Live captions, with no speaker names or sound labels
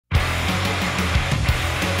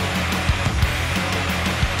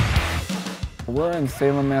We're in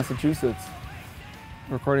Salem, Massachusetts,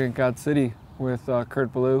 recording at God City with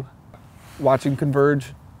Kurt Ballou, watching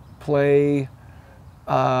Converge play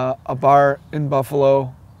a bar in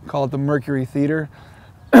Buffalo called the Mercury Theater,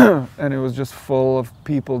 and it was just full of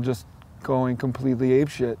people just going completely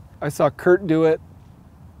apeshit. I saw Kurt do it.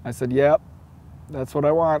 I said, yep, that's what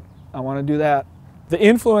I want. I want to do that. The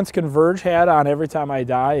influence Converge had on Every Time I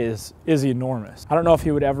Die is enormous. I don't know if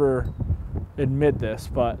he would ever admit this,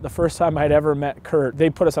 but the first time I'd ever met Kurt, they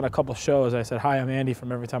put us on a couple shows. I said, hi, I'm Andy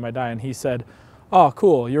from Every Time I Die, and he said, oh,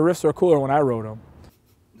 cool, your riffs are cooler when I wrote them.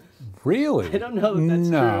 Really? I don't know if that's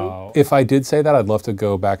true. If I did say that, I'd love to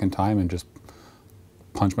go back in time and just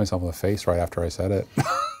punch myself in the face right after I said it.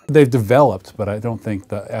 They've developed, but I don't think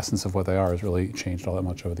the essence of what they are has really changed all that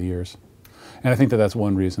much over the years. And I think that that's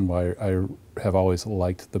one reason why I have always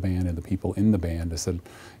liked the band and the people in the band, is that,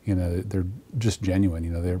 you know, they're just genuine.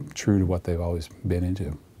 You know, they're true to what they've always been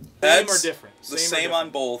into. Same or different? The same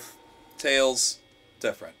on both. Tails,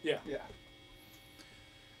 different. Yeah.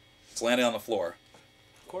 It's landing on the floor.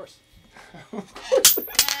 Of course.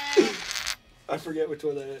 I forget which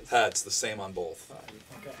one that is. Heads, the same on both.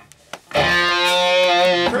 Okay.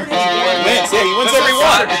 Wins. Yeah, he wins every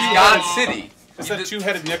one. It's God City. It's that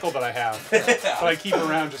two-headed nickel that I have, that I keep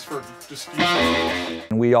around just for future.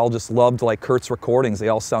 And we all just loved like Kurt's recordings. They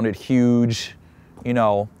all sounded huge, you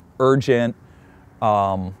know, urgent.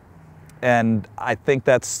 And I think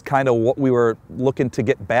that's kind of what we were looking to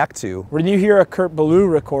get back to. When you hear a Kurt Ballou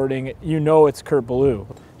recording, you know it's Kurt Ballou.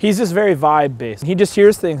 He's just very vibe-based. He just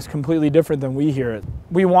hears things completely different than we hear it.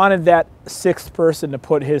 We wanted that sixth person to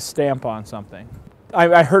put his stamp on something.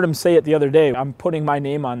 I heard him say it the other day, I'm putting my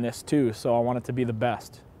name on this too, so I want it to be the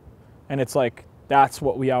best. And it's like, that's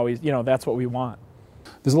what we always, you know, that's what we want.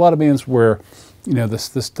 There's a lot of bands where, you know, this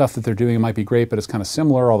stuff that they're doing might be great, but it's kind of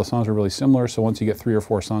similar. All the songs are really similar, so once you get 3 or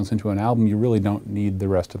 4 songs into an album, you really don't need the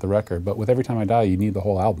rest of the record. But with Every Time I Die, you need the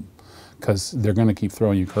whole album, because they're going to keep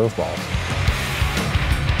throwing you curveballs.